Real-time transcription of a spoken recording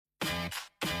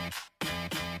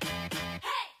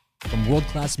From World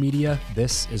Class Media,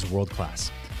 this is World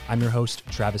Class. I'm your host,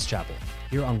 Travis Chappell.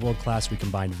 Here on World Class, we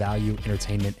combine value,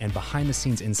 entertainment, and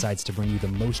behind-the-scenes insights to bring you the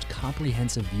most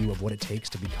comprehensive view of what it takes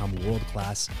to become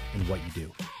world-class in what you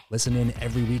do. Listen in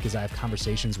every week as I have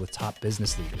conversations with top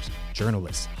business leaders,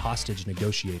 journalists, hostage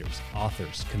negotiators,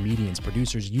 authors, comedians,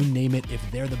 producers, you name it. If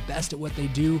they're the best at what they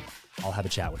do, I'll have a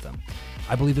chat with them.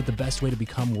 I believe that the best way to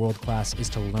become world-class is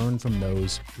to learn from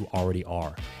those who already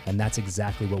are. And that's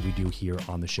exactly what we do here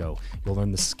on the show. You'll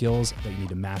learn the skills that you need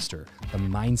to master, the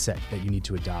mindset that you need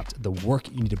to adopt, the work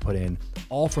you need to put in,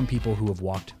 all from people who have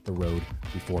walked the road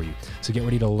before you. So get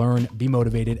ready to learn, be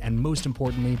motivated, and most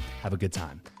importantly, have a good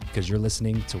time, because you're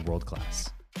listening to World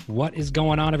Class. What is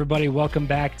going on, everybody? Welcome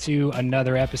back to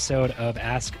another episode of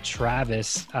Ask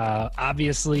Travis.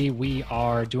 Obviously, we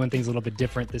are doing things a little bit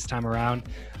different this time around.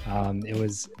 It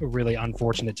was a really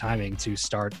unfortunate timing to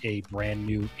start a brand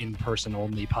new in-person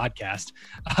only podcast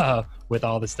with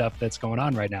all the stuff that's going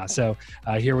on right now. So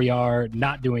here we are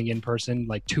not doing in-person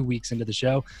like 2 weeks into the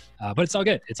show, but it's all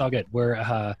good. It's all good.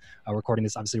 We're recording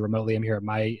this obviously remotely. I'm here at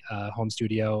my home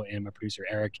studio, and my producer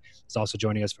Eric is also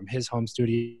joining us from his home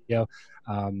studio.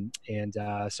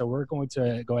 So we're going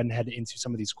to go ahead and head into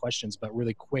some of these questions, but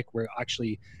really quick, we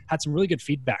actually had some really good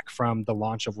feedback from the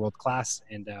launch of World Class,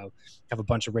 and have a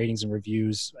bunch of ratings and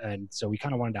reviews. And so we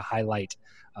kind of wanted to highlight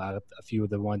a few of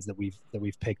the ones that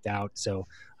we've picked out. So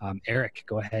Eric,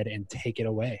 go ahead and take it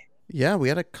away. Yeah, we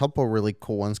had a couple really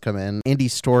cool ones come in. Andy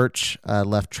Storch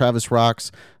left Travis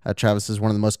Rocks. Travis is one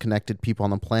of the most connected people on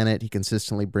the planet. He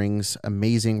consistently brings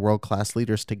amazing world-class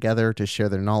leaders together to share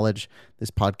their knowledge. This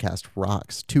podcast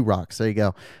rocks. 2 rocks. There you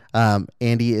go.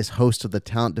 Andy is host of the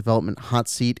Talent Development Hot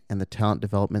Seat and the Talent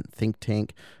Development Think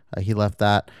Tank. He left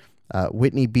that.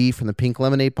 Whitney B. from the Pink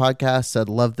Lemonade podcast said,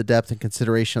 love the depth and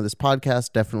consideration of this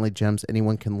podcast. Definitely gems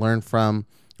anyone can learn from.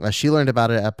 She learned about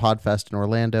it at PodFest in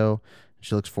Orlando.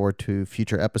 She looks forward to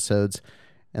future episodes.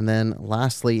 And then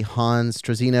lastly, Hans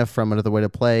Trezina from Another Way to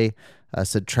Play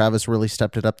said Travis really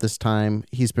stepped it up this time.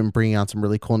 He's been bringing on some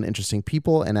really cool and interesting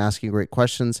people and asking great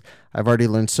questions. I've already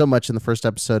learned so much in the first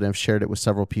episode and have shared it with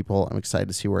several people. I'm excited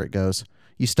to see where it goes.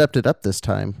 You stepped it up this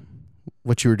time.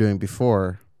 What you were doing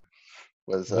before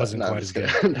wasn't quite as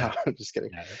good. No, I'm just kidding.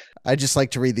 Yeah. I just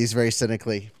like to read these very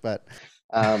cynically, but...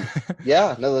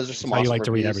 those are some awesome you like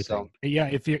to read reviews, everything. Yeah,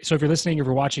 if you're listening, if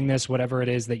you're watching this, whatever it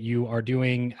is that you are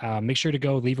doing, make sure to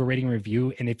go leave a rating and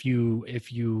review. And if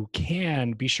you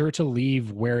can, be sure to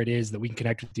leave where it is that we can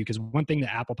connect with you. Because one thing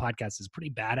that Apple Podcasts is pretty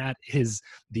bad at is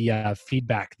the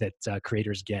feedback that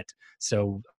creators get.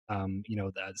 So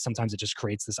sometimes it just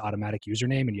creates this automatic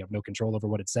username and you have no control over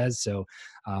what it says. So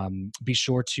be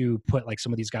sure to put, like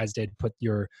some of these guys did, put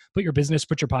your business,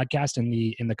 put your podcast in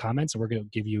the comments, and we're going to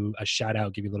give you a shout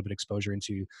out, give you a little bit of exposure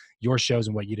into your shows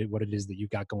and what you did, what it is that you've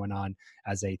got going on,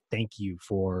 as a thank you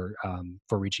for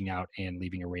reaching out and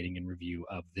leaving a rating and review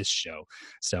of this show.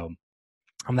 So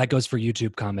that goes for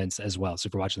YouTube comments as well. So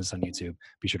if you're watching this on YouTube,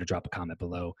 be sure to drop a comment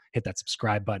below, hit that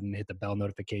subscribe button, hit the bell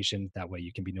notification. That way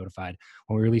you can be notified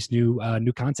when we release new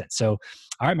content. So,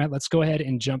 all right, Matt, let's go ahead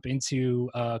and jump into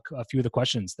a few of the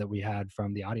questions that we had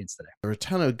from the audience today. There were a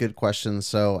ton of good questions,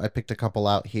 so I picked a couple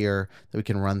out here that we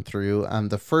can run through.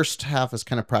 The first half is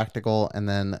kind of practical, and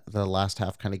then the last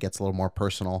half kind of gets a little more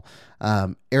personal.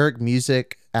 Eric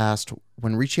Music asked,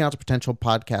 when reaching out to potential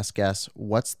podcast guests,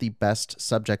 what's the best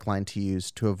subject line to use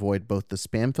to avoid both the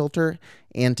spam filter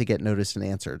and to get noticed and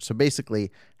answered? So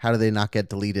basically, how do they not get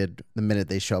deleted the minute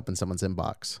they show up in someone's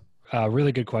inbox?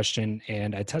 Really good question.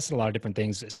 And I tested a lot of different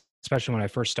things, especially when I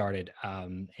first started.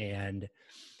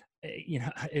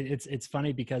 It's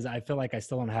funny because I feel like I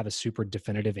still don't have a super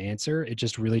definitive answer. It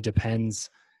just really depends.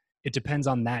 It depends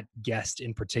on that guest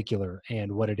in particular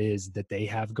and what it is that they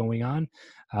have going on.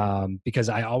 Because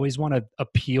I always want to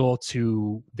appeal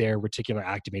to their reticular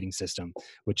activating system,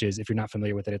 which is, if you're not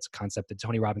familiar with it, it's a concept that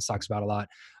Tony Robbins talks about a lot.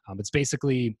 It's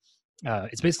basically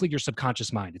your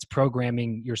subconscious mind. It's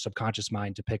programming your subconscious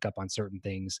mind to pick up on certain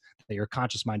things that your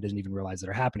conscious mind doesn't even realize that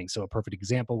are happening. So a perfect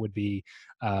example would be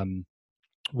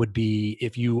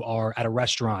if you are at a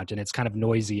restaurant and it's kind of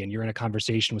noisy and you're in a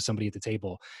conversation with somebody at the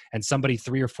table, and somebody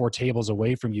 3 or 4 tables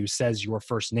away from you says your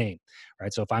first name,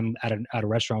 right? So if I'm at a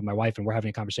restaurant with my wife and we're having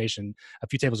a conversation, a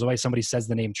few tables away, somebody says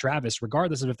the name Travis,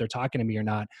 regardless of if they're talking to me or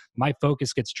not, my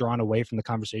focus gets drawn away from the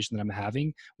conversation that I'm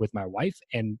having with my wife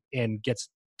and gets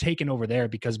taken over there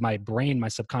because my brain, my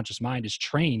subconscious mind is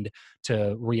trained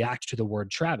to react to the word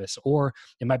Travis, or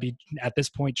it might be at this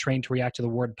point trained to react to the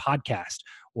word podcast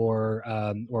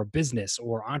or business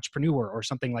or entrepreneur or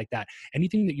something like that.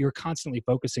 Anything that you're constantly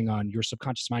focusing on, your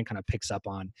subconscious mind kind of picks up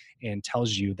on and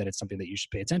tells you that it's something that you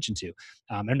should pay attention to.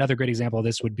 Another great example of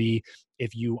this would be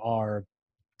if you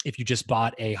just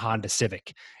bought a Honda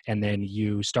Civic and then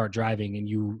you start driving and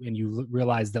you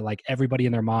realize that like everybody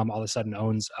and their mom all of a sudden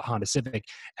owns a Honda Civic.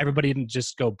 Everybody didn't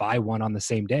just go buy one on the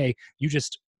same day.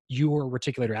 Your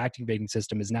reticular activating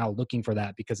system is now looking for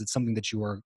that because it's something that you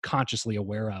are consciously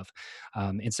aware of.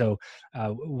 And so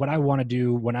what I want to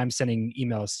do when I'm sending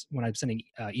emails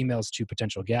to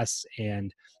potential guests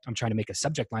and I'm trying to make a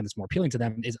subject line that's more appealing to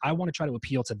them is I want to try to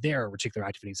appeal to their reticular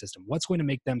activating system. What's going to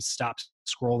make them stop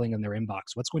scrolling in their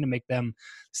inbox? What's going to make them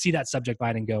see that subject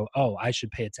line and go, oh, I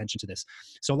should pay attention to this?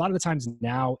 So a lot of the times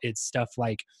now it's stuff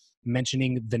like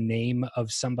mentioning the name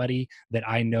of somebody that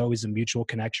I know is a mutual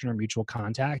connection or mutual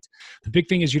contact. The big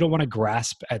thing is you don't want to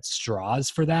grasp at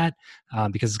straws for that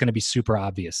because it's going to be super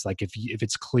obvious. Like if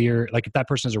it's clear, like if that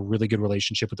person has a really good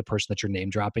relationship with the person that you're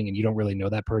name dropping and you don't really know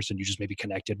that person, you just maybe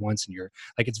connected once and you're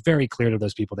like, it's very clear to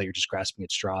those people that you're just grasping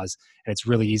at straws, and it's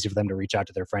really easy for them to reach out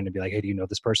to their friend and be like, hey, do you know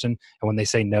this person? And when they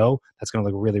say no, that's going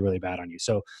to look really, really bad on you.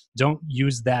 So don't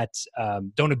use that.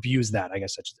 Don't abuse that, I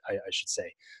guess I should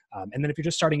say. And then if you're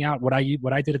just starting out, what I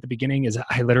did at the beginning is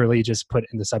I literally just put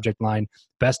in the subject line,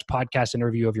 best podcast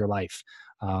interview of your life.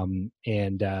 And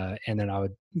then I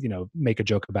would, make a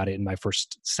joke about it in my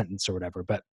first sentence or whatever.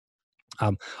 But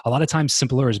a lot of times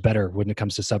simpler is better when it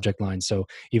comes to subject lines. So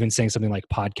even saying something like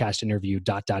podcast interview ...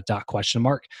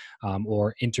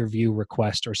 or interview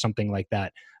request or something like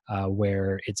that,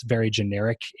 where it's very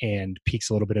generic and piques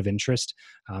a little bit of interest,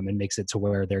 and makes it to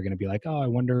where they're going to be like, oh, I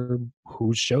wonder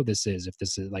whose show this is. If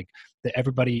this is like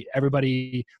everybody,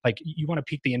 like you want to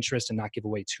pique the interest and not give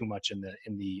away too much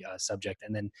in the subject.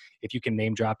 And then if you can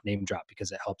name drop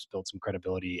because it helps build some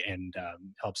credibility and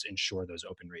helps ensure those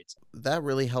open rates. That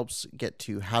really helps get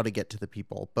to how to get to the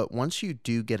people. But once you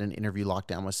do get an interview locked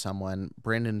down with someone,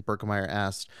 Brandon Berkemeyer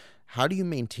asked, how do you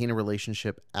maintain a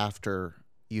relationship after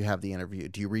you have the interview?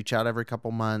 Do you reach out every couple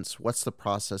months? What's the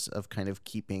process of kind of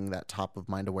keeping that top of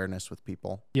mind awareness with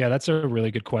people? Yeah, that's a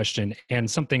really good question, and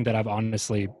something that I've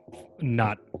honestly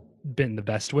not been the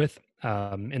best with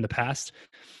in the past,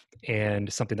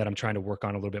 and something that I'm trying to work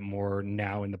on a little bit more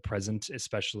now in the present,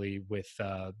 especially with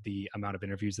the amount of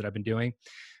interviews that I've been doing.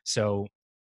 So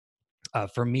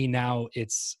for me now,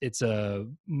 it's a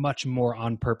much more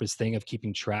on purpose thing of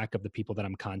keeping track of the people that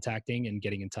I'm contacting and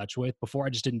getting in touch with. Before, I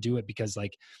just didn't do it because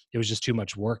like it was just too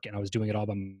much work and I was doing it all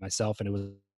by myself, and it was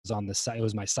on the side. It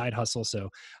was my side hustle. So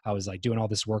I was like doing all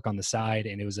this work on the side,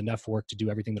 and it was enough work to do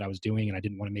everything that I was doing, and I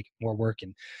didn't want to make more work.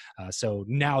 And so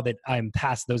now that I'm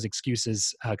past those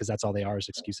excuses, because that's all they are, is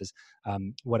excuses.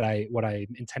 What I'm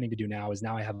intending to do now is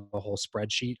I have a whole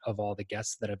spreadsheet of all the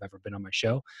guests that have ever been on my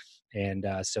show. And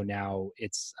so now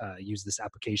it's use this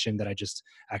application that I just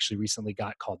actually recently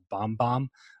got called BombBomb.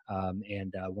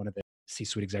 And one of the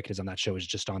C-suite executives on that show is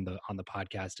just on the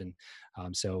podcast. And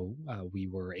so we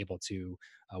were able to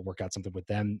work out something with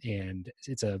them. And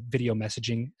it's a video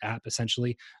messaging app,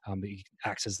 essentially. It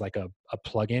acts as like a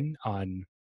plugin on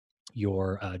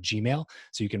your Gmail.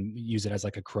 So you can use it as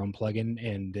like a Chrome plugin.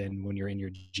 And then when you're in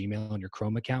your Gmail on your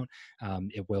Chrome account,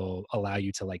 it will allow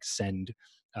you to like send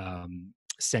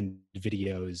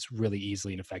videos really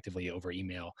easily and effectively over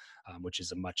email, which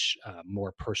is a much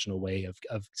more personal way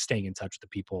of staying in touch with the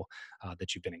people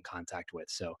that you've been in contact with.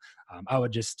 So I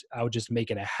would just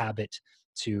make it a habit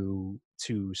to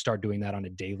start doing that on a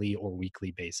daily or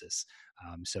weekly basis.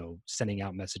 So sending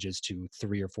out messages to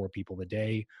 3 or 4 people a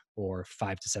day, or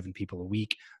 5 to 7 people a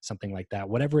week, something like that.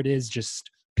 Whatever it is, just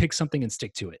pick something and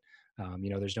stick to it.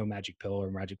 There's no magic pill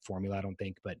or magic formula, I don't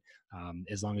think, but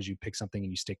as long as you pick something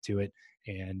and you stick to it,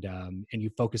 and you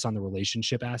focus on the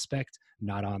relationship aspect,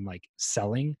 not on like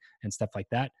selling and stuff like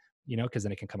that, because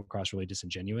then it can come across really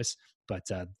disingenuous. But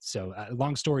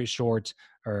long story short,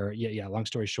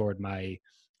 my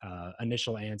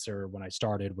initial answer when I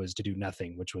started was to do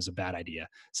nothing, which was a bad idea.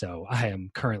 So I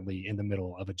am currently in the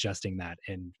middle of adjusting that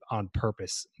and on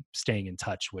purpose staying in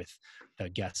touch with the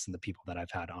guests and the people that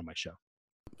I've had on my show.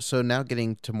 So now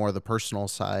getting to more of the personal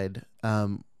side,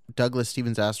 Douglas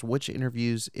Stevens asked, which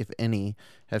interviews, if any,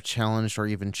 have challenged or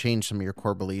even changed some of your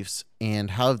core beliefs,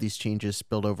 and how have these changes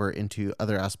spilled over into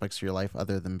other aspects of your life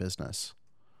other than business?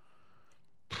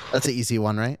 That's an easy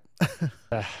one, right?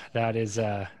 That is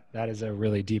a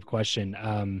really deep question.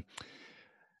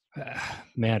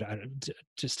 Man,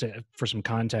 for some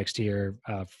context here,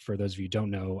 for those of you who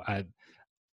don't know,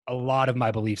 a lot of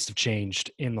my beliefs have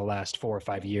changed in the last 4 or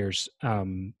 5 years,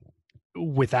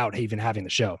 without even having the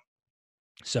show.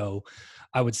 So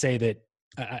I would say that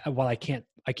while I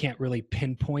can't really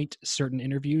pinpoint certain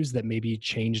interviews that maybe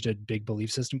changed a big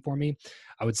belief system for me,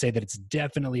 I would say that it's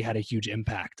definitely had a huge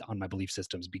impact on my belief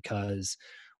systems, because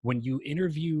when you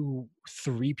interview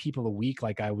 3 people a week,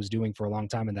 like I was doing for a long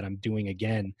time and that I'm doing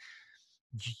again,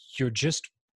 you're just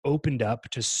opened up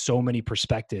to so many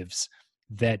perspectives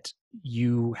that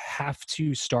you have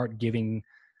to start giving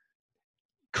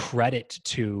credit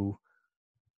to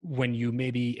when you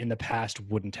maybe in the past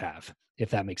wouldn't have,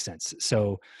 if that makes sense.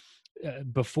 So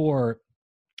before,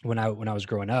 when I was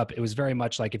growing up, it was very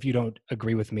much like, if you don't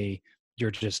agree with me, you're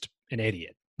just an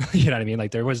idiot. You know what I mean?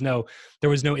 Like there was no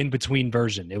in between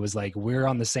version. It was like, we're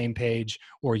on the same page,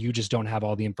 or you just don't have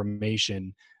all the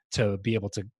information to be able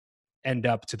to end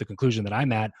up to the conclusion that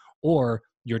I'm at, or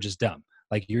you're just dumb.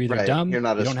 Like you're either dumb, you're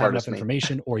not you as don't have smart enough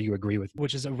information, or you agree with,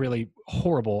 which is a really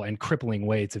horrible and crippling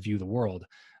way to view the world.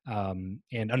 And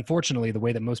unfortunately, the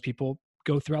way that most people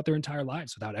go throughout their entire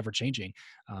lives without ever changing,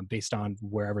 based on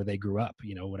wherever they grew up,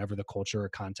 you know, whatever the culture or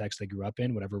context they grew up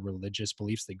in, whatever religious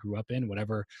beliefs they grew up in,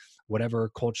 whatever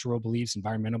cultural beliefs,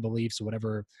 environmental beliefs,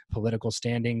 whatever political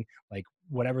standing, like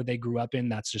whatever they grew up in,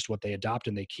 that's just what they adopt,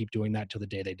 and they keep doing that till the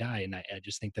day they die. And I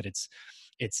just think that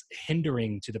it's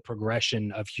hindering to the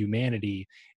progression of humanity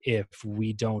if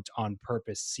we don't on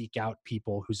purpose seek out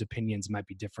people whose opinions might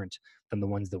be different than the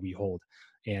ones that we hold.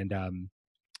 And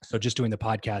so just doing the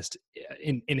podcast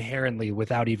inherently,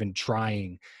 without even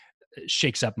trying,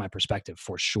 shakes up my perspective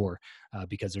for sure,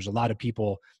 because there's a lot of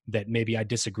people that maybe I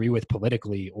disagree with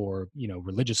politically, or, you know,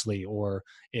 religiously, or,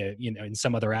 you know, in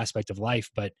some other aspect of life,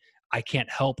 but I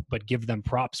can't help but give them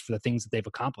props for the things that they've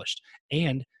accomplished.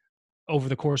 And over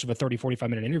the course of a 30,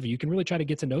 45-minute interview, you can really try to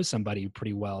get to know somebody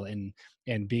pretty well, and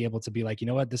be able to be like, you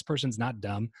know what, this person's not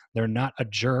dumb. They're not a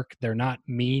jerk. They're not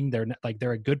mean. They're not, like,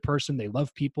 they're a good person. They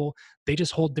love people. They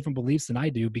just hold different beliefs than I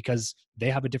do, because they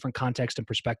have a different context and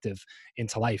perspective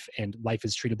into life, and life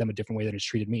has treated them a different way than it's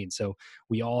treated me. And so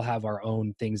we all have our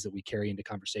own things that we carry into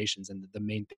conversations. And the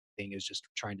main thing is just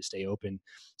trying to stay open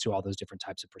to all those different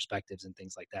types of perspectives and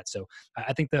things like that. So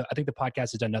I think the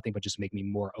podcast has done nothing but just make me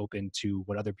more open to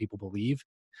what other people believe,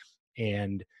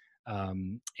 and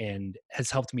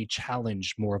has helped me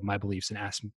challenge more of my beliefs, and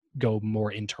go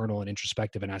more internal and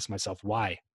introspective, and ask myself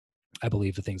why I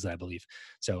believe the things that I believe.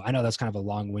 So I know that's kind of a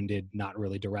long-winded, not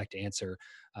really direct answer,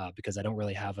 because I don't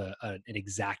really have an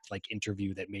exact like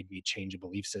interview that made me change a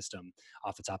belief system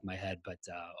off the top of my head. But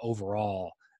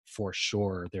overall, for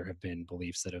sure, there have been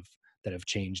beliefs that have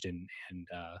changed and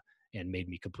made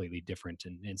me completely different,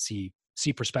 and see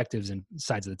perspectives and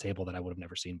sides of the table that I would have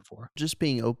never seen before. Just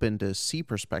being open to see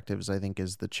perspectives, I think,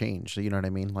 is the change. You know what I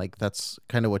mean? Like that's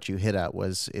kind of what you hit at,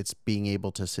 was it's being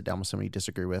able to sit down with somebody you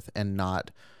disagree with and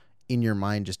not in your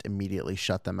mind just immediately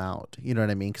shut them out. You know what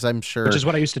I mean? Because I'm sure, which is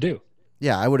what I used to do.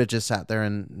 Yeah, I would have just sat there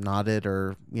and nodded,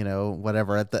 or, you know,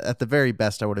 whatever. At the very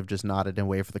best, I would have just nodded and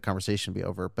waited for the conversation to be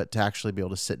over. But to actually be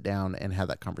able to sit down and have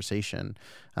that conversation,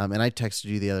 and I texted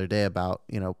you the other day about,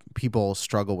 you know, people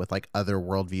struggle with like other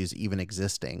worldviews even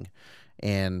existing,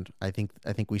 and I think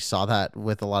we saw that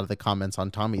with a lot of the comments on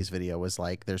Tommy's video. Was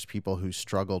like, there's people who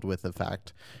struggled with the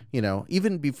fact, you know,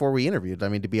 even before we interviewed. I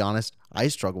mean, to be honest, I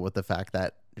struggle with the fact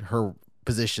that her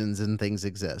positions and things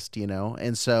exist, you know,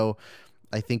 and so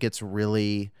I think it's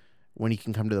really when you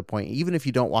can come to the point, even if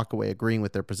you don't walk away agreeing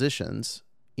with their positions,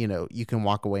 you know, you can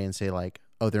walk away and say like,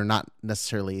 oh, they're not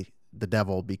necessarily the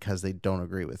devil because they don't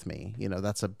agree with me. You know,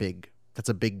 that's a big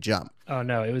jump. Oh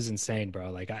no, it was insane,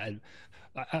 bro. Like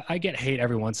I get hate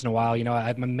every once in a while. You know,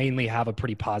 I mainly have a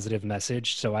pretty positive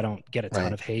message, so I don't get a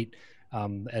ton of hate,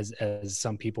 as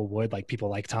some people would, like people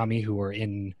like Tommy, who are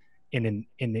in an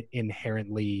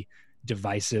inherently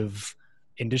divisive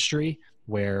industry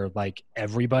where like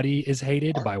everybody is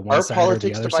hated by one side or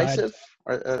the other divisive?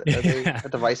 side. Are they a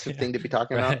divisive thing to be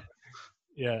talking about?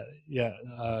 Yeah.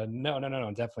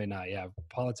 No, definitely not. Yeah.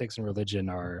 Politics and religion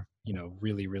are, you know,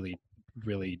 really, really,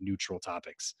 really neutral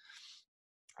topics.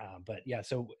 But yeah,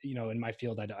 so, you know, in my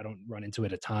field, I don't run into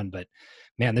it a ton, but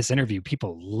man, this interview,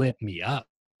 people lit me up,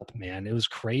 man. It was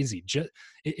crazy.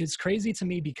 It's crazy to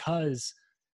me because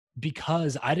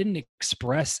I didn't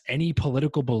express any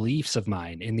political beliefs of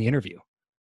mine in the interview.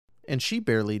 And she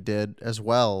barely did as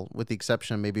well, with the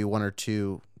exception of maybe one or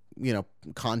two, you know,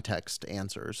 context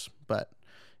answers. But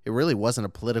it really wasn't a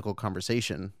political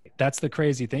conversation. That's the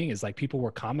crazy thing, is like people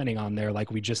were commenting on there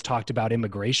like we just talked about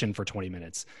immigration for 20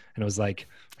 minutes. And it was like,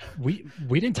 we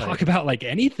didn't talk about like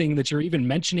anything that you're even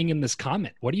mentioning in this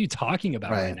comment. What are you talking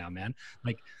about right now, man?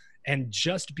 Like, And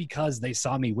just because they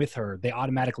saw me with her, they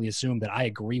automatically assume that I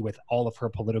agree with all of her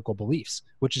political beliefs,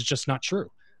 which is just not true.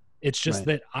 It's just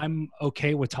that I'm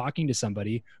okay with talking to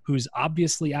somebody who's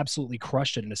obviously absolutely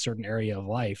crushed it in a certain area of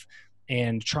life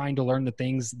and trying to learn the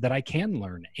things that I can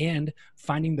learn and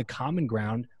finding the common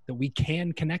ground that we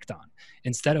can connect on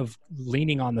instead of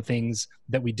leaning on the things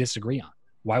that we disagree on.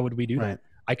 Why would we do that?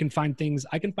 I can find things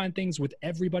with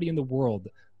everybody in the world,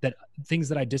 that things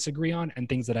that I disagree on and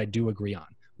things that I do agree on.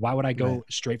 Why would I go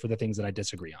straight for the things that I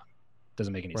disagree on?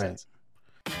 Doesn't make any sense.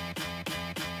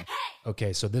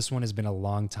 Okay, so this one has been a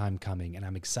long time coming, and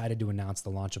I'm excited to announce the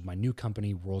launch of my new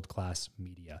company, World Class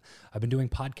Media. I've been doing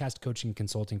podcast coaching and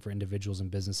consulting for individuals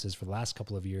and businesses for the last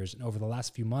couple of years, and over the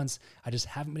last few months, I just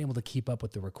haven't been able to keep up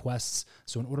with the requests.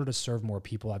 So in order to serve more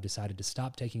people, I've decided to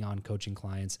stop taking on coaching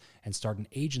clients and start an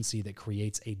agency that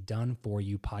creates a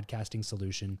done-for-you podcasting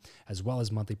solution, as well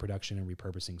as monthly production and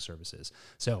repurposing services.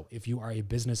 So if you are a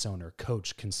business owner,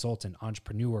 coach, consultant,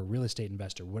 entrepreneur, real estate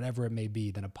investor, whatever it may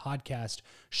be, then a podcast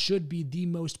should be the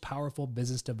most powerful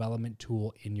business development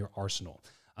tool in your arsenal.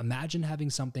 Imagine having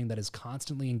something that is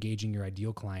constantly engaging your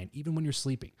ideal client, even when you're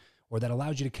sleeping, or that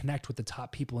allows you to connect with the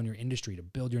top people in your industry to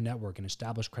build your network and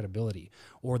establish credibility,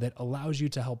 or that allows you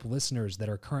to help listeners that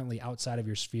are currently outside of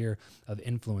your sphere of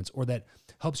influence, or that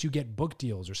helps you get book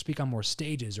deals or speak on more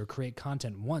stages or create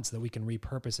content once that we can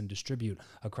repurpose and distribute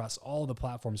across all the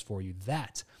platforms for you.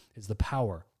 That is the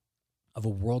power of a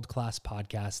world-class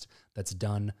podcast that's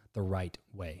done the right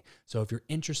way. So if you're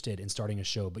interested in starting a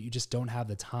show, but you just don't have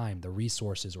the time, the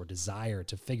resources, or desire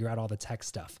to figure out all the tech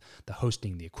stuff, the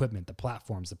hosting, the equipment, the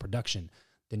platforms, the production,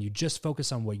 then you just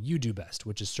focus on what you do best,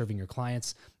 which is serving your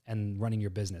clients and running your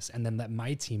business. And then let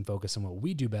my team focus on what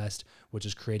we do best, which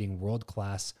is creating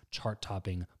world-class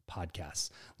chart-topping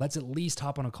podcasts. Let's at least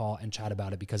hop on a call and chat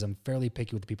about it, because I'm fairly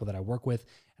picky with the people that I work with.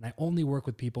 And I only work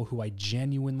with people who I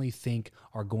genuinely think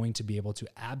are going to be able to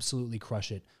absolutely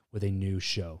crush it with a new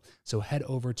show. So head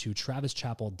over to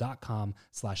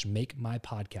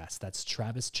travischappell.com/makemypodcast. That's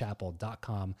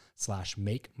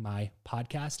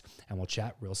travischappell.com/makemypodcast. And we'll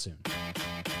chat real soon.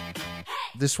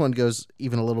 This one goes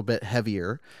even a little bit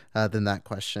heavier than that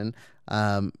question.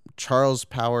 Charles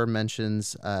Power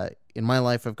mentions, in my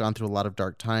life, I've gone through a lot of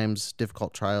dark times,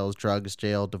 difficult trials, drugs,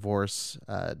 jail, divorce,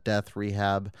 death,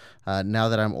 rehab. Now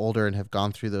that I'm older and have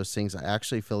gone through those things, I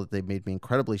actually feel that they've made me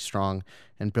incredibly strong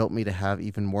and built me to have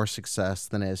even more success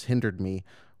than it has hindered me.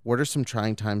 What are some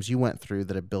trying times you went through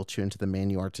that have built you into the man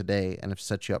you are today and have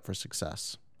set you up for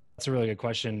success? That's a really good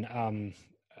question.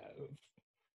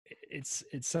 It's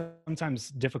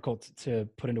sometimes difficult to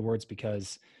put into words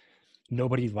because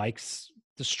nobody likes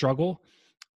the struggle,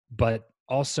 but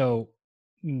also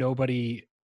nobody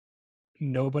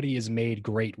is made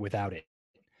great without it.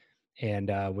 And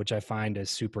which I find a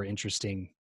super interesting,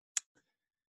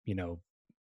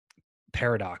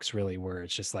 paradox, really, where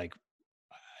it's just like,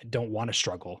 I don't want to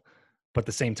struggle, but at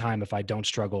the same time, if I don't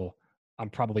struggle, I'm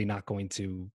probably not going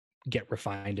to get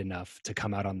refined enough to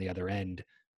come out on the other end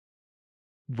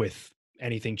with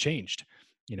anything changed.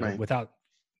 Without,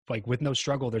 with no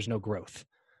struggle, there's no growth.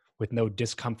 With no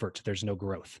discomfort, there's no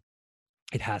growth.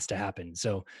 It has to happen.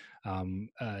 So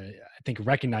I think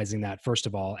recognizing that, first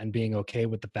of all, and being okay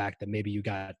with the fact that maybe you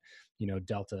got,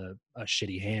 dealt a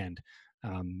shitty hand,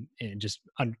 and just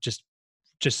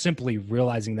simply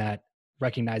realizing that,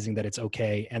 recognizing that it's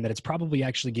okay, and that it's probably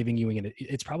actually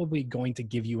it's probably going to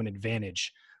give you an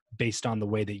advantage based on the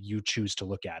way that you choose to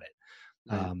look at it.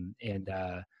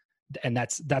 And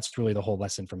that's really the whole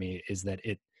lesson for me, is that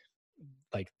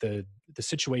the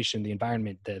situation, the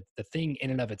environment, the thing in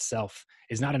and of itself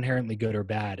is not inherently good or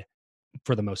bad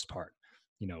for the most part.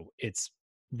 It's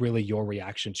really your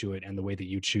reaction to it and the way that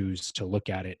you choose to look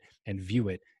at it and view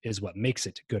it is what makes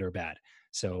it good or bad.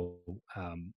 So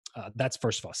that's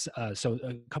first of all. So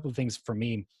a couple of things for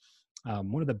me.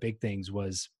 One of the big things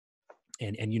was,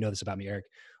 and this about me, Eric,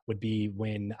 would be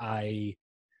when I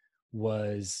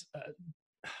was,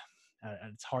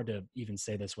 it's hard to even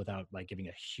say this without giving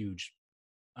a huge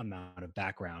amount of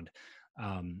background.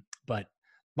 But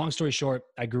long story short,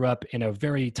 I grew up in a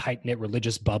very tight-knit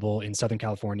religious bubble in Southern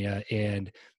California.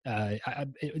 And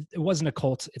it wasn't a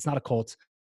cult. It's not a cult.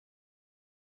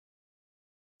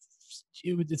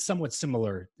 It's somewhat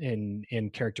similar in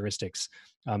characteristics,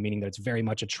 meaning that it's very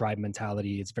much a tribe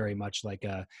mentality. It's very much like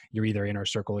you're either in our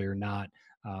circle or you're not.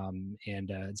 And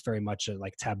it's very much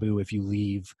like taboo if you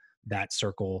leave that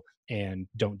circle and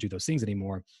don't do those things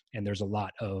anymore. And there's a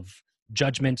lot of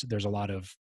judgment. There's a lot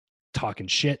of talking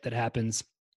shit that happens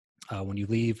when you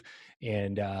leave.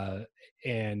 And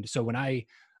so when I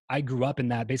I grew up in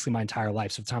that basically my entire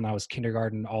life. So the time I was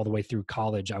kindergarten all the way through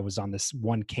college, I was on this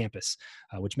one campus,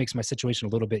 which makes my situation a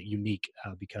little bit unique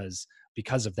because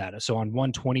of that. So on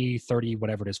one 20, 30,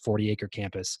 whatever it is, 40-acre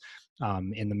campus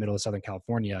in the middle of Southern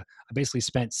California, I basically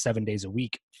spent 7 days a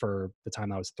week for the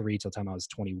time I was 3 till the time I was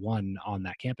 21 on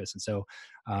that campus. And so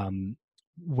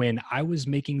when I was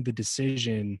making the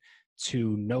decision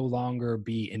to no longer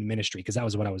be in ministry, because that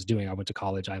was what I was doing. I went to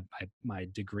college. I my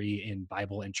degree in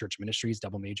Bible and church ministries,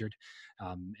 double majored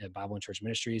in Bible and church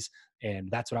ministries, and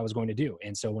that's what I was going to do.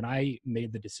 And so when I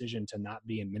made the decision to not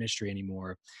be in ministry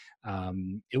anymore,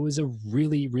 it was a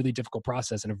really, really difficult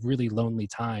process and a really lonely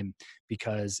time,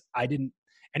 because I didn't.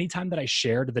 Anytime that I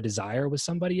shared the desire with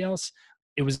somebody else,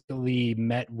 it was really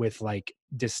met with like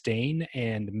disdain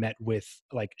and met with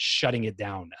like shutting it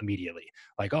down immediately.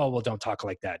 Like, oh, well, don't talk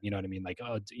like that. You know what I mean? Like,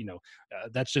 oh,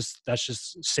 that's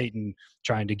just Satan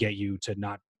trying to get you to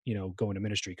not, go into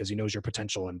ministry because he knows your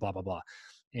potential and blah, blah, blah.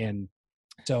 And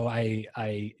so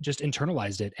I just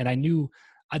internalized it, and I knew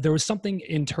there was something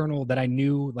internal that I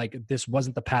knew like this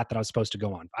wasn't the path that I was supposed to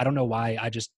go on. I don't know why. I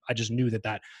just knew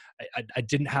that I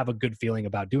didn't have a good feeling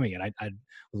about doing it. I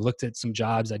looked at some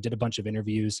jobs. I did a bunch of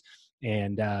interviews,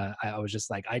 and I was just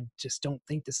like, I just don't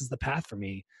think this is the path for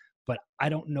me. But I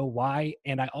don't know why,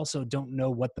 and I also don't know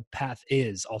what the path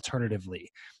is alternatively.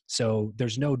 So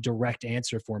there's no direct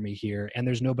answer for me here, and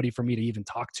there's nobody for me to even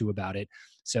talk to about it.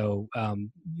 So,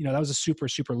 that was a super,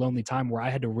 super lonely time where I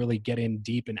had to really get in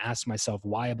deep and ask myself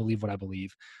why I believe what I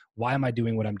believe. Why am I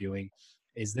doing what I'm doing?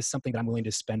 Is this something that I'm willing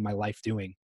to spend my life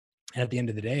doing? And at the end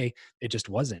of the day, it just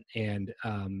wasn't. And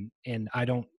I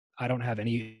don't have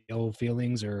any ill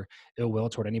feelings or ill will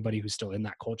toward anybody who's still in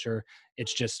that culture.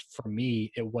 It's just, for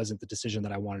me, it wasn't the decision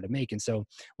that I wanted to make. And so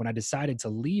when I decided to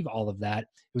leave all of that,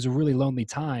 it was a really lonely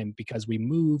time, because we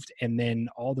moved, and then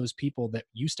all those people that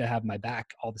used to have my back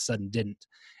all of a sudden didn't.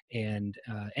 And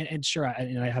sure,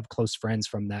 I have close friends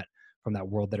from that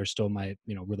world that are still my,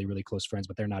 really, really close friends,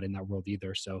 but they're not in that world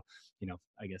either. So,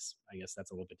 I guess that's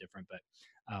a little bit different, but,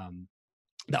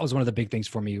 that was one of the big things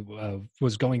for me,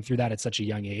 was going through that at such a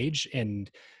young age. And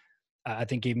I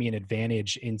think gave me an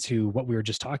advantage into what we were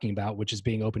just talking about, which is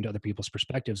being open to other people's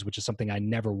perspectives, which is something I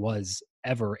never was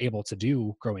ever able to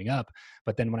do growing up.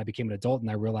 But then when I became an adult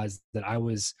and I realized that I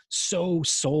was so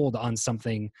sold on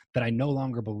something that I no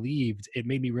longer believed, it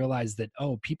made me realize that,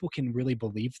 oh, people can really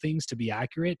believe things to be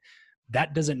accurate.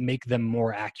 That doesn't make them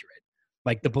more accurate.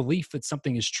 Like, the belief that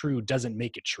something is true doesn't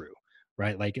make it true.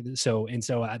 Right. Like, so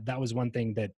that was one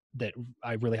thing that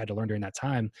I really had to learn during that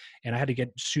time. And I had to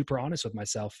get super honest with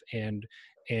myself and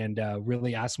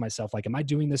really ask myself, like, am I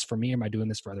doing this for me? Or am I doing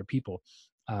this for other people?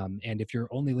 And if you're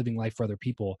only living life for other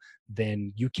people,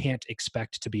 then you can't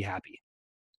expect to be happy.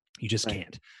 You just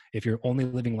can't. If you're only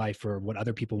living life for what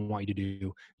other people want you to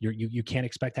do, you can't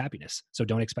expect happiness. So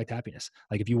don't expect happiness.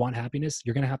 Like, if you want happiness,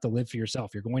 you're going to have to live for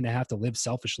yourself. You're going to have to live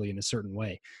selfishly in a certain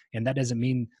way. And that doesn't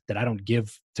mean that I don't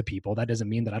give to people. That doesn't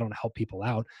mean that I don't help people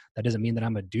out. That doesn't mean that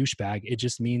I'm a douchebag. It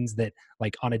just means that,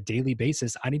 like, on a daily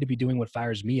basis, I need to be doing what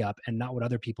fires me up and not what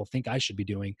other people think I should be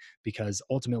doing, because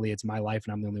ultimately it's my life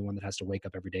and I'm the only one that has to wake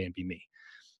up every day and be me.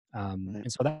 And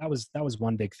so that was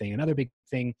one big thing. Another big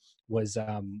thing was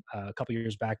a couple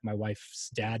years back, my wife's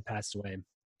dad passed away.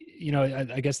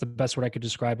 I guess the best word I could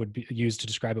use to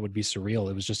describe it would be surreal.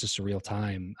 It was just a surreal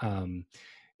time.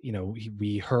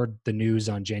 We heard the news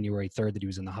on January 3rd that he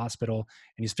was in the hospital,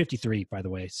 and he's 53, by the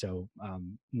way. So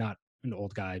not an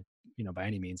old guy, by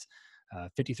any means.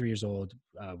 53 years old.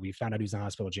 We found out he was in the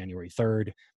hospital January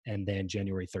 3rd, and then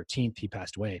January 13th, he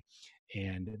passed away.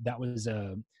 And that was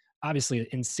obviously an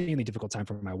insanely difficult time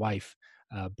for my wife.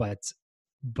 But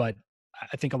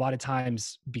I think a lot of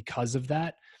times, because of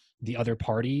that, the other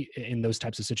party in those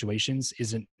types of situations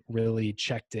isn't really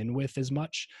checked in with as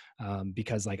much,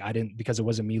 because it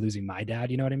wasn't me losing my dad,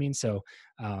 you know what I mean? So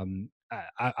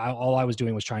all I was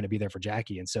doing was trying to be there for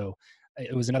Jackie. And so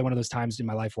it was another one of those times in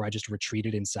my life where I just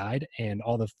retreated inside, and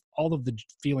all of the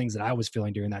feelings that I was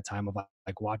feeling during that time of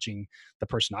like watching the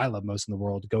person I love most in the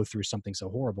world go through something so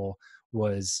horrible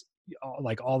was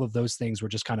like, all of those things were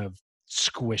just kind of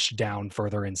squished down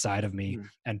further inside of me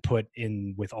and put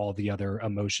in with all the other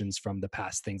emotions from the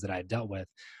past things that I had dealt with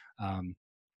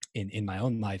in my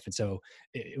own life. And so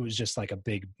it was just like a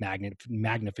big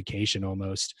magnification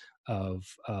almost of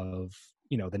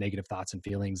the negative thoughts and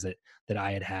feelings that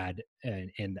I had.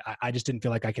 And I just didn't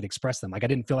feel like I could express them. Like, I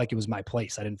didn't feel like it was my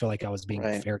place. I didn't feel like I was being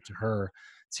fair to her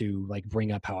to like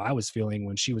bring up how I was feeling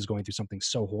when she was going through something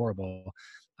so horrible.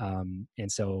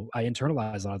 And so I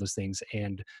internalized a lot of those things.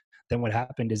 And then what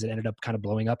happened is it ended up kind of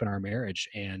blowing up in our marriage,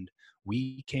 and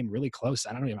we came really close.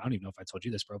 I don't even know if I told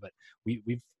you this, bro, but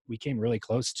we came really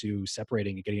close to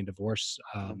separating and getting a divorce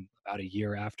about a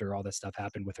year after all this stuff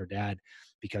happened with her dad,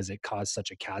 because it caused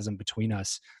such a chasm between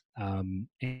us. Looking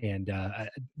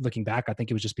back, I think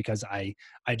it was just because I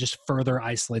just further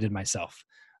isolated myself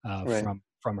Right.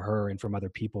 from her and from other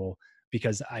people,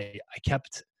 because I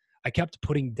kept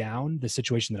putting down the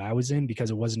situation that I was in because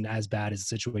it wasn't as bad as the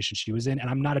situation she was in. And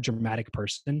I'm not a dramatic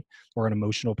person or an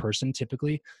emotional person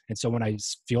typically. And so when I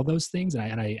feel those things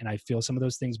and I feel some of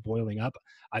those things boiling up,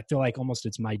 I feel like almost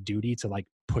it's my duty to like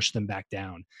push them back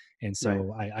down. And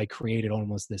so I created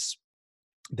almost this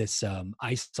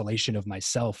isolation of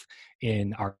myself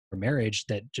in our marriage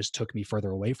that just took me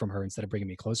further away from her instead of bringing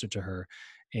me closer to her,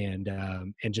 and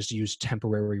just use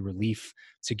temporary relief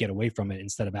to get away from it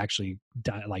instead of actually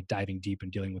diving deep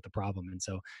and dealing with the problem. And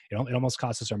so it almost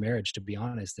cost us our marriage, to be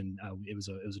honest. And it was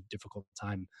a difficult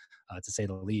time to say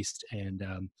the least. And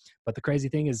but the crazy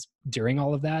thing is, during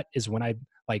all of that is when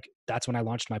that's when I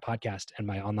launched my podcast, and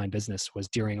my online business was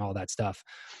during all that stuff.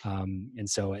 And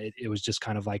so it was just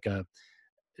kind of like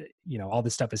all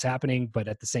this stuff is happening, but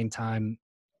at the same time,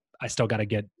 I still got to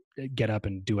get up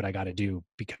and do what I got to do,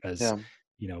 because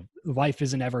life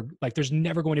isn't ever like, there's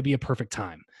never going to be a perfect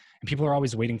time, and people are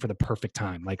always waiting for the perfect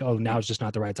time. Like, oh, now it's just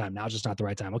not the right time. Now it's just not the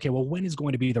right time. Okay, well, when is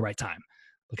going to be the right time?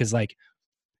 Because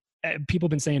people have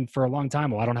been saying for a long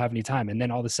time, well, I don't have any time. And then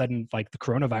all of a sudden, like, the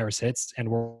coronavirus hits and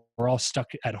we're all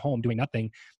stuck at home doing nothing,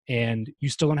 and you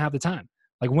still don't have the time.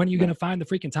 Like, when are you going to find the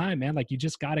freaking time, man? Like, you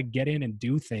just got to get in and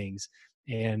do things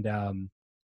and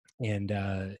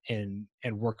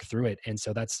work through it. And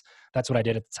so that's what I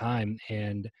did at the time.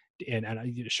 And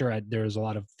there's a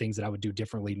lot of things that I would do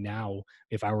differently now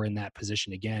if I were in that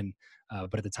position again.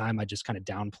 But at the time, I just kind of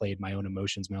downplayed my own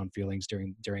emotions, my own feelings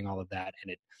during all of that.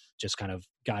 And it just kind of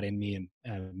got in me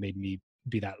and made me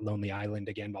be that lonely island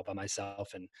again, all by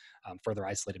myself, and further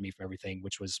isolated me from everything,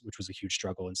 which was a huge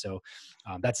struggle. And so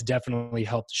that's definitely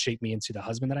helped shape me into the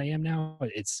husband that I am now.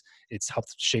 It's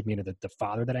helped shape me into the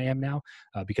father that I am now,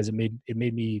 because it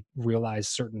made me realize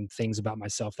certain things about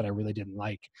myself that I really didn't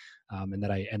like, and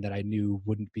that I knew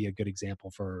wouldn't be a good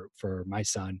example for my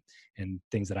son, and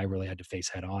things that I really had to face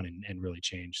head on and really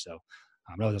change. So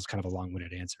I know that was kind of a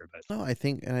long-winded answer, but no, I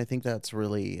think that's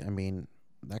really, I mean,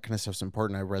 that kind of stuff's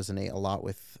important. I resonate a lot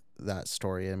with that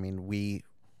story. I mean, we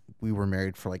were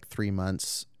married for like 3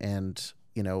 months, and,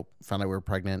 found out we were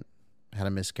pregnant, had a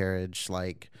miscarriage,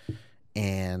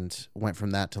 and went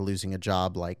from that to losing a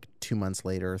job like 2 months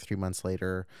later, 3 months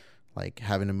later, like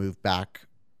having to move back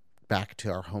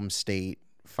to our home state,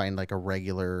 find like a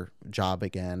regular job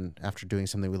again after doing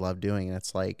something we love doing. And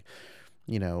it's like,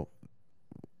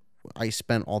 I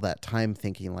spent all that time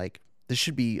thinking like, this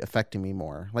should be affecting me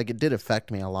more. Like, it did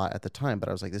affect me a lot at the time, but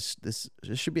I was like, this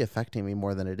should be affecting me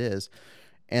more than it is.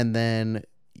 And then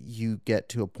you get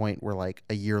to a point where, like,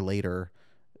 a year later,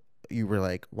 you were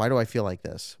like, why do I feel like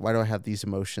this? Why do I have these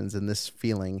emotions and this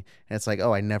feeling? And it's like,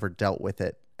 oh, I never dealt with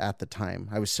it at the time.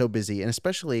 I was so busy. And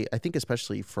especially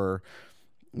for,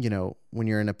 when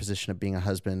you're in a position of being a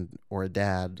husband or a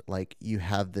dad, like, you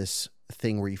have this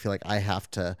thing where you feel like I have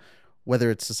to,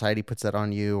 whether it's society puts that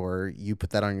on you or you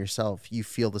put that on yourself, you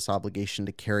feel this obligation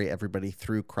to carry everybody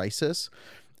through crisis.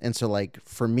 And so, like,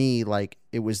 for me, like,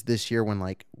 it was this year when,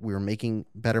 like, we were making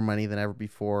better money than ever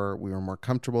before. We were more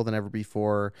comfortable than ever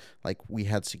before. Like, we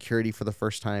had security for the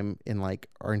first time in, like,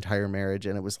 our entire marriage.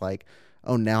 And it was like,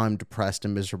 oh, now I'm depressed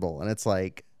and miserable. And it's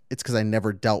like, it's because I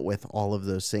never dealt with all of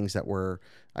those things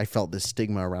I felt this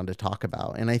stigma around to talk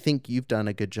about. And I think you've done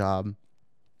a good job,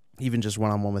 even just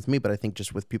one-on-one with me, but I think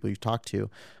just with people you've talked to,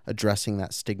 addressing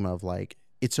that stigma of like,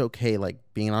 it's okay. Like,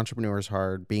 being an entrepreneur is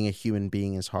hard. Being a human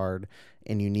being is hard.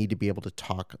 And you need to be able to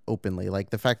talk openly. Like,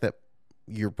 the fact that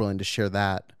you're willing to share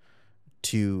that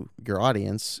to your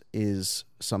audience is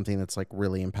something that's like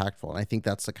really impactful. And I think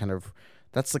that's the kind of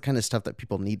stuff that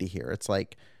people need to hear. It's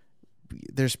like,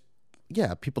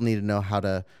 people need to know how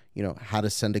to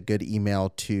send a good email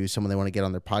to someone they want to get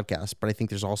on their podcast. But I think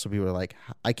there's also people who are like,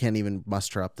 I can't even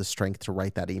muster up the strength to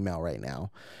write that email right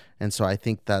now. And so I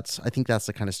think that's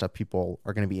the kind of stuff people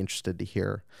are going to be interested to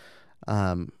hear.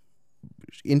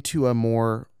 Into a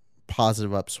more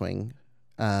positive upswing,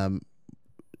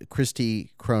 Christy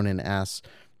Cronin asks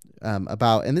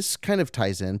about, and this kind of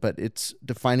ties in, but it's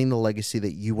defining the legacy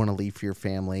that you want to leave for your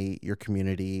family, your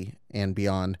community, and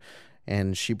beyond.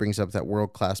 And she brings up that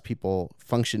world-class people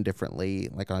function differently,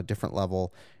 like on a different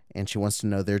level. And she wants to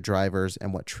know their drivers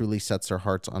and what truly sets their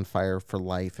hearts on fire for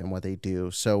life and what they do.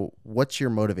 So what's your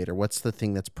motivator? What's the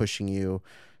thing that's pushing you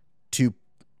to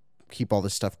keep all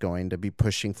this stuff going, to be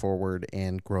pushing forward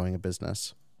and growing a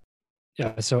business?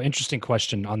 Yeah. So interesting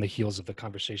question on the heels of the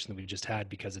conversation that we just had,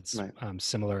 because it's Right.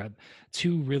 Similar.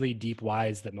 Two really deep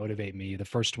whys that motivate me. The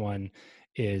first one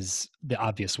is the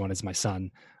obvious one, is my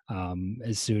son.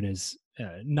 As soon as,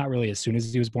 not really as soon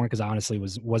as he was born, because I honestly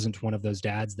wasn't one of those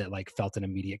dads that like felt an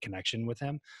immediate connection with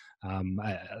him.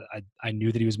 I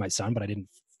knew that he was my son, but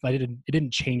it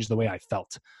didn't change the way I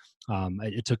felt.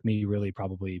 It took me really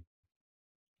probably,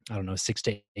 I don't know, 6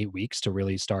 to 8 weeks to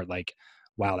really start like,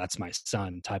 wow, that's my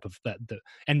son type of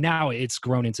and now it's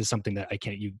grown into something that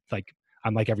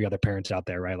I'm like every other parent out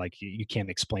there, right? Like you can't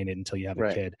explain it until you have a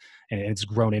Right. kid. And it's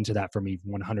grown into that for me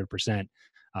 100%,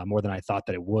 more than I thought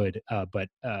that it would. But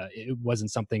it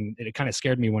wasn't something, it kind of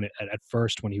scared me at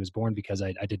first when he was born, because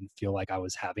I didn't feel like I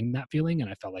was having that feeling. And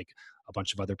I felt like a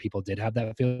bunch of other people did have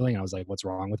that feeling. I was like, what's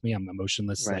wrong with me? I'm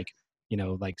emotionless, Right.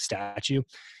 like statue.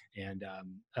 And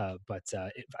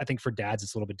I think for dads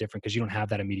it's a little bit different, because you don't have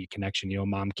that immediate connection.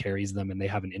 Mom carries them and they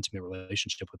have an intimate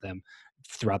relationship with them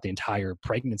throughout the entire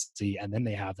pregnancy, and then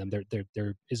they have them.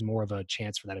 There is more of a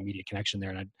chance for that immediate connection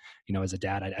there. And as a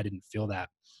dad, I didn't feel that.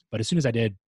 But as soon as I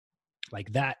did,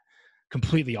 like, that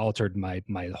completely altered my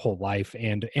whole life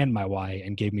and my why,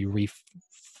 and gave me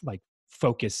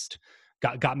focused,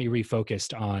 got me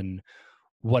refocused on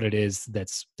what it is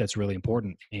that's really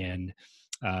important. And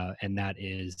that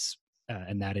is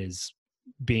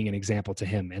being an example to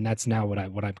him. And that's now what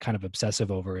I'm kind of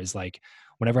obsessive over, is like,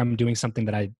 whenever I'm doing something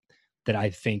that I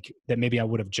think that maybe I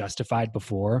would have justified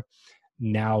before,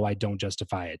 now I don't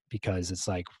justify it, because it's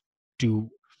like,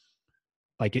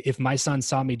 if my son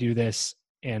saw me do this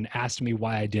and asked me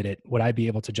why I did it, would I be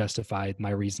able to justify my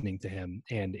reasoning to him?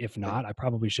 And if not, I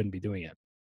probably shouldn't be doing it.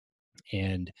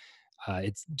 And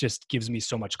it just gives me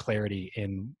so much clarity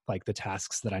in like the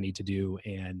tasks that I need to do,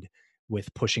 and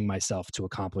with pushing myself to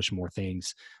accomplish more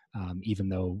things. Even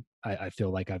though I feel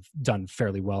like I've done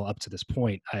fairly well up to this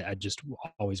point, I just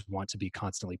always want to be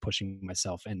constantly pushing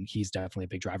myself. And he's definitely a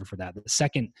big driver for that. The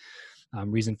second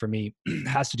reason for me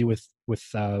has to do with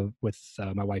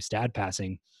my wife's dad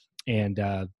passing. And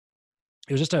it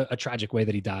was just a tragic way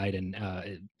that he died. And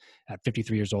at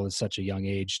 53 years old is such a young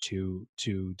age to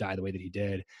die the way that he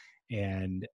did.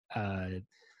 And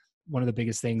one of the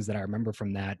biggest things that I remember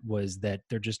from that was that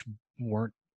there just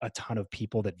weren't a ton of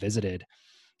people that visited.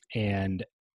 And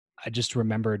I just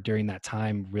remember during that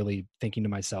time really thinking to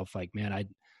myself, like, man,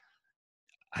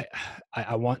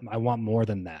 I want more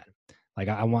than that. Like,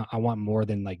 I want more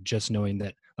than like just knowing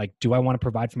that, like, do I want to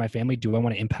provide for my family? Do I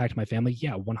want to impact my family?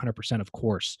 Yeah, 100%, of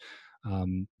course.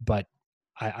 But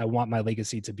I want my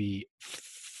legacy to be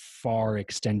far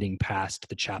extending past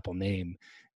the chapel name,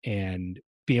 and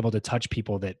be able to touch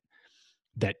people that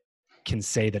can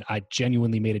say that I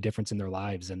genuinely made a difference in their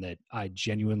lives, and that I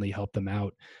genuinely helped them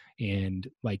out. And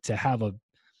like, to have a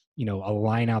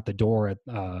line out the door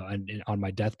on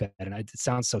my deathbed. And it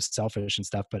sounds so selfish and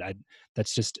stuff, but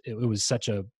it was such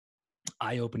a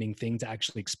eye-opening thing to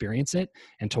actually experience it,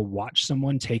 and to watch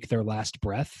someone take their last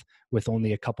breath with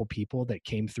only a couple people that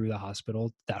came through the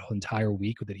hospital that entire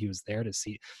week that he was there to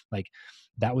see. Like,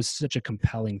 that was such a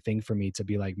compelling thing for me to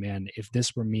be like, man, if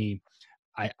this were me,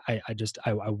 I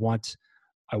want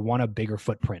a bigger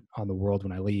footprint on the world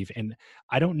when I leave. And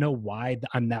I don't know why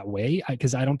I'm that way,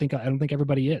 because I don't think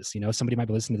everybody is. Somebody might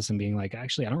be listening to this and being like,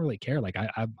 actually, I don't really care. Like,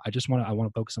 I want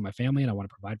to focus on my family, and I want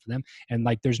to provide for them. And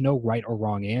like, there's no right or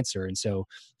wrong answer. And so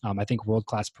I think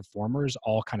world-class performers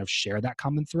all kind of share that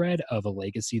common thread of a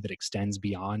legacy that extends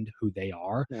beyond who they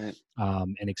are, Right.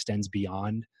 And extends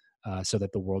beyond so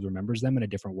that the world remembers them in a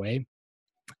different way.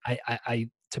 I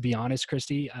to be honest,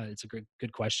 Christy, it's a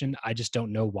good question. I just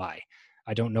don't know why.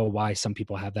 I don't know why some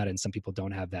people have that and some people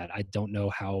don't have that. I don't know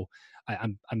how.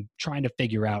 I'm trying to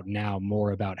figure out now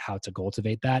more about how to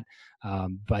cultivate that.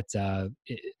 But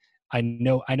I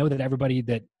know that everybody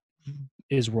that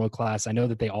is world class, I know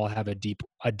that they all have a deep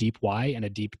why and a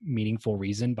deep meaningful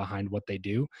reason behind what they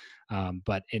do.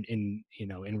 But in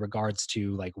regards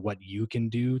to like what you can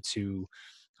do to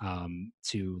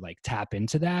like tap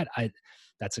into that,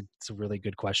 it's a really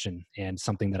good question, and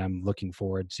something that I'm looking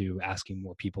forward to asking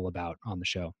more people about on the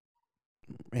show.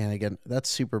 And again, that's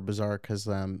super bizarre, because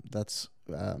that's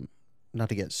not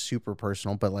to get super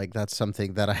personal, but like, that's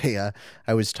something that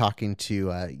I was talking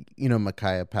to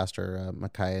Micaiah, Pastor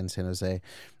Micaiah in San Jose,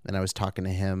 and I was talking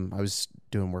to him. I was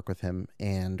doing work with him,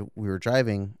 and we were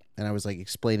driving, and I was like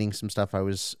explaining some stuff I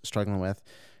was struggling with,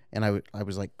 and I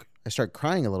was like, I started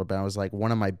crying a little bit. I was like,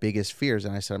 one of my biggest fears,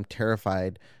 and I said, I'm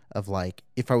terrified of like,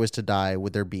 if I was to die,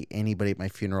 would there be anybody at my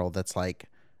funeral that's like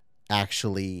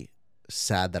actually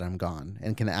sad that I'm gone,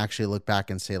 and can actually look back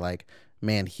and say like,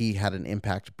 man, he had an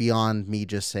impact beyond me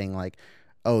just saying like,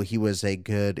 oh, he was a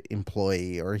good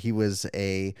employee, or he was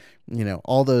a,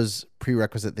 all those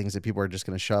prerequisite things that people are just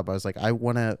going to show up. I was like, I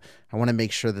want to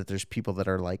make sure that there's people that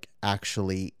are like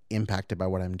actually impacted by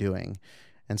what I'm doing.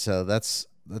 And so that's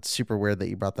super weird that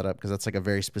you brought that up, because that's like a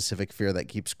very specific fear that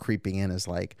keeps creeping in, is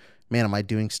like, man, am I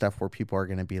doing stuff where people are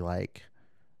going to be like,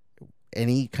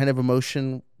 any kind of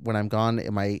emotion when I'm gone?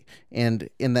 And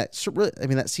in that, I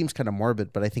mean, that seems kind of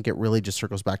morbid, but I think it really just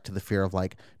circles back to the fear of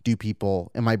like,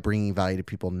 am I bringing value to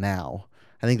people now?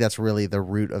 I think that's really the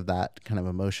root of that kind of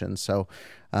emotion. So,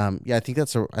 I think I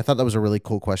thought that was a really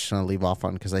cool question to leave off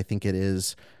on, because I think it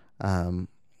is,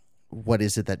 what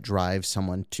is it that drives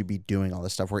someone to be doing all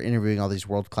this stuff? We're interviewing all these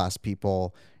world-class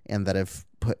people and that have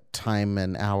put time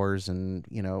and hours and,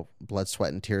 blood,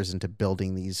 sweat, and tears into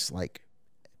building these like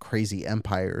crazy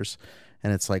empires.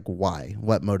 And it's like, why?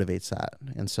 What motivates that?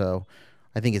 And so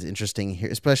I think it's interesting here,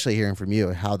 especially hearing from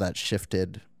you, how that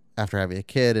shifted after having a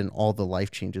kid and all the life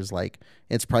changes. Like,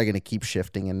 it's probably going to keep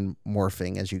shifting and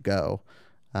morphing as you go.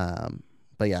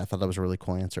 But yeah, I thought that was a really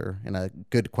cool answer and a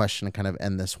good question to kind of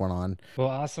end this one on. Well,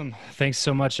 awesome. Thanks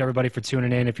so much, everybody, for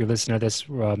tuning in. If you're listening to this,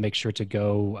 make sure to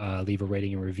go leave a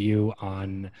rating and review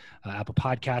on Apple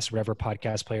Podcasts, whatever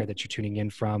podcast player that you're tuning in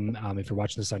from. If you're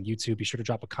watching this on YouTube, be sure to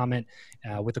drop a comment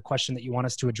with a question that you want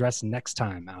us to address next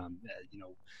time.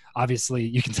 Obviously,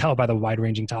 you can tell by the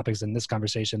wide-ranging topics in this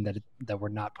conversation that we're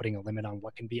not putting a limit on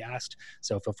what can be asked.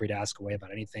 So feel free to ask away about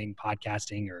anything,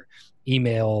 podcasting or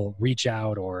email, reach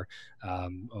out, or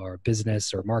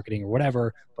business or marketing or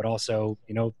whatever. But also,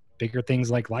 bigger things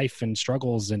like life and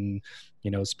struggles and,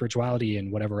 spirituality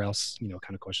and whatever else,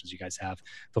 kind of questions you guys have.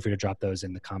 Feel free to drop those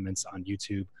in the comments on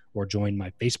YouTube, or join my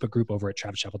Facebook group over at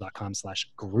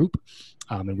travischappell.com/group.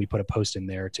 And we put a post in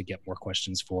there to get more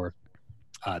questions for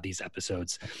these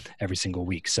episodes every single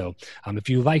week. So if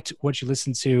you liked what you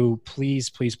listened to, please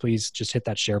just hit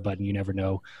that share button. You never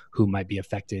know who might be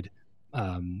affected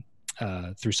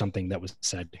through something that was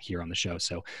said here on the show.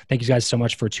 So thank you guys so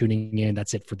much for tuning in.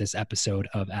 That's it for this episode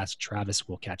of Ask Travis.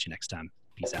 We'll catch you next time.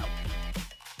 Peace out.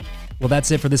 Well, that's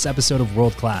it for this episode of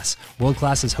World Class. World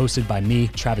Class is hosted by me,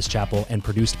 Travis Chappell, and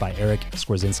produced by Eric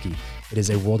Skwarczynski. It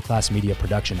is a world-class media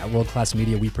production. At World Class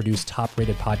Media, we produce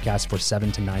top-rated podcasts for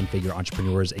 7 to 9-figure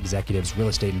entrepreneurs, executives, real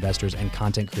estate investors, and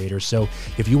content creators. So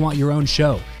if you want your own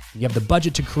show, you have the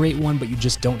budget to create one, but you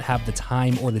just don't have the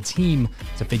time or the team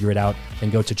to figure it out, then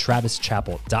go to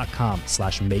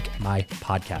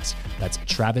travischappell.com/makemypodcast. That's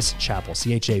Travis Chappell,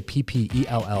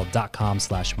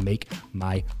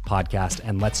 CHAPPELL.com/makemypodcast.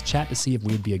 And let's chat to see if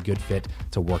we would be a good fit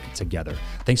to work together.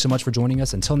 Thanks so much for joining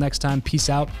us. Until next time, peace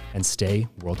out and stay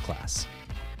world class.